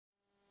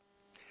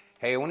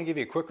Hey, I want to give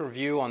you a quick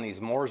review on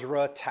these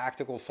Morsra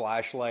tactical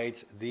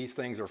flashlights. These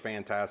things are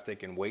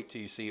fantastic, and wait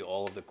till you see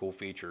all of the cool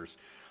features.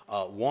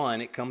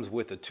 One, it comes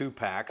with a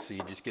 2-pack, so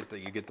you just get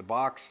the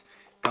box.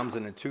 Comes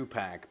in a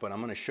 2-pack, but I'm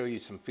going to show you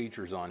some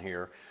features on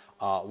here.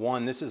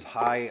 One, this is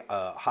high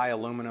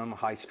aluminum,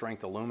 high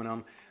strength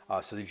aluminum,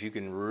 so that you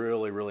can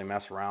really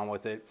mess around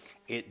with it.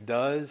 It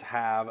does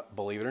have,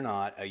 believe it or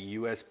not, a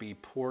USB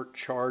port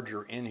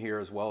charger in here,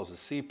 as well as a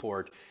C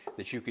port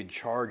that you could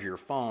charge your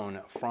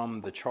phone from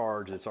the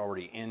charge that's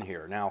already in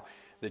here. Now,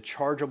 the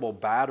chargeable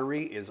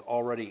battery is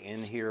already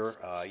in here.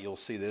 You'll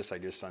see this. I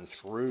just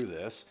unscrew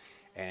this,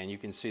 and you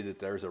can see that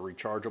there's a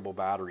rechargeable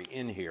battery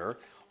in here.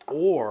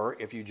 Or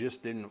if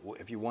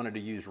you wanted to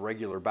use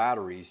regular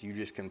batteries, you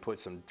just can put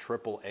some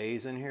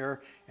AAAs in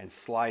here and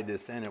slide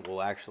this in. It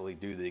will actually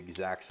do the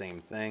exact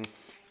same thing.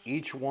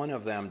 Each one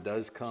of them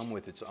does come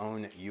with its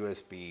own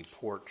USB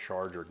port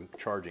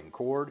charging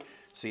cord,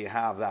 so you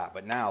have that.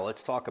 But now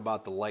let's talk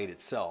about the light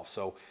itself.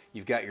 So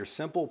you've got your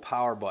simple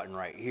power button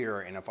right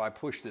here, and if I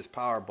push this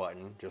power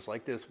button just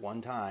like this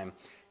one time,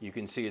 you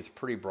can see it's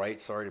pretty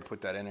bright. Sorry to put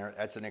that in there.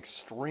 That's an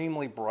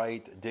extremely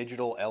bright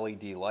digital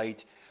LED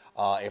light.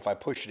 If I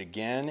push it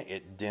again,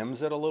 it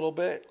dims it a little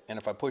bit, and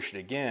if I push it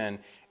again,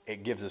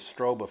 it gives a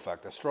strobe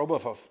effect. A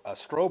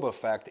strobe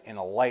effect in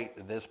a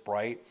light this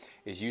bright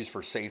is used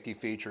for safety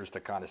features to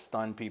kind of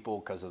stun people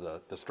because of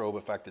the strobe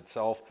effect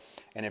itself.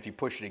 And if you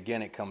push it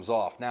again, it comes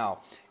off.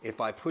 Now, if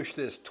I push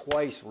this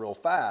twice real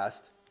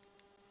fast,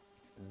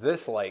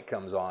 this light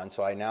comes on,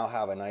 so I now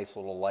have a nice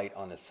little light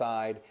on the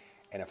side.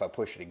 And if I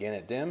push it again,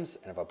 it dims,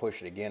 and if I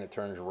push it again, it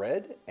turns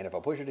red, and if I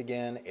push it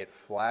again, it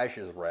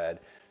flashes red.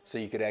 So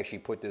you could actually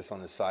put this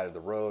on the side of the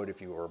road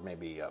if you were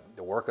maybe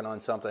working on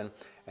something,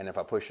 and if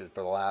I push it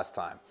for the last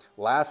time.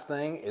 Last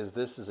thing is,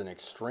 this is an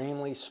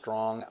extremely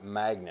strong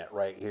magnet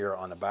right here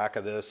on the back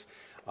of this.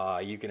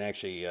 You can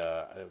actually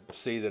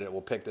see that it will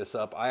pick this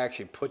up. I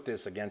actually put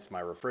this against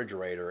my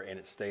refrigerator and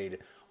it stayed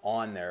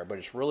on there, but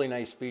it's a really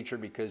nice feature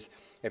because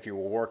if you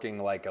were working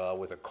like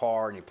with a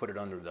car and you put it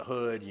under the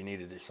hood, you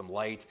needed some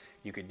light,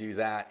 you could do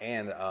that.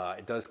 And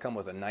it does come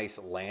with a nice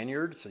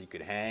lanyard, so you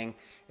could hang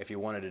if you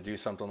wanted to do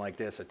something like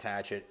this,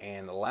 attach it.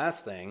 And the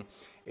last thing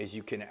is,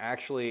 you can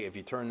actually, if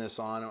you turn this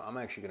on, I'm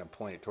actually going to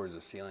point it towards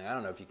the ceiling. I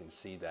don't know if you can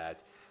see that,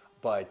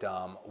 but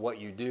what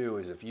you do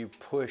is if you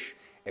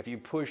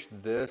push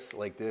this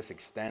like this,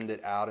 extend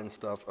it out and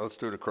stuff. Let's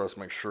do it across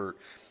my shirt.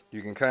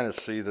 You can kind of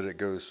see that it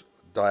goes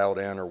dialed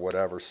in or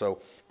whatever.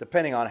 So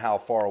depending on how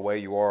far away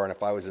you are, and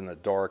if I was in the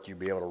dark, you'd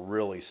be able to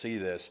really see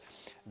this.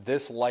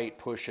 This light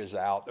pushes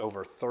out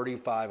over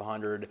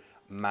 3,500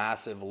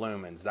 massive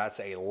lumens. That's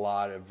a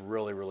lot of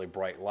really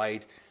bright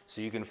light.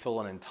 So you can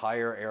fill an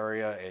entire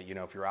area. You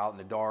know, if you're out in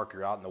the dark,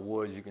 you're out in the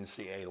woods, you can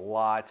see a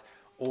lot.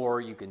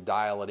 Or you can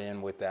dial it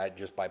in with that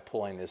just by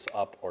pulling this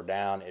up or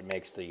down. It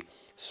makes the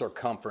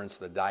circumference,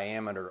 the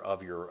diameter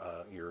of your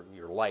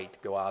light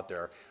go out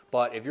there.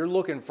 But if you're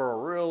looking for a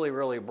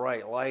really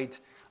bright light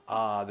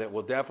that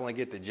will definitely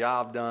get the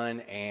job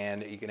done,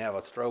 and you can have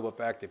a strobe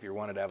effect if you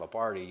wanted to have a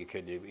party, you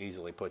could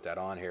easily put that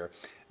on here.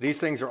 These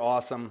things are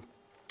awesome,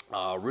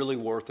 really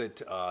worth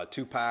it.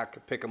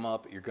 2-pack, pick them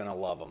up, you're gonna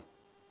love them.